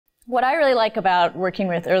What I really like about working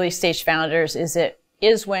with early stage founders is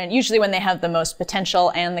usually when they have the most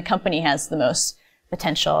potential and the company has the most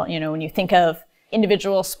potential. You know, when you think of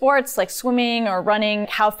individual sports like swimming or running,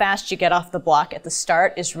 how fast you get off the block at the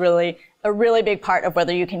start is really a really big part of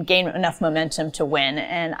whether you can gain enough momentum to win.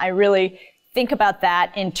 And I really think about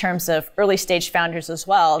that in terms of early stage founders as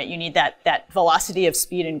well. You need that velocity of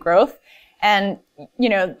speed and growth. And, you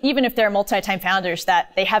know, even if they're multi-time founders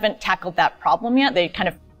that they haven't tackled that problem yet, they kind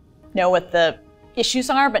of know what the issues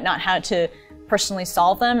are, but not how to personally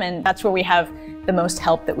solve them. And that's where we have the most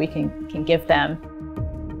help that we can give them.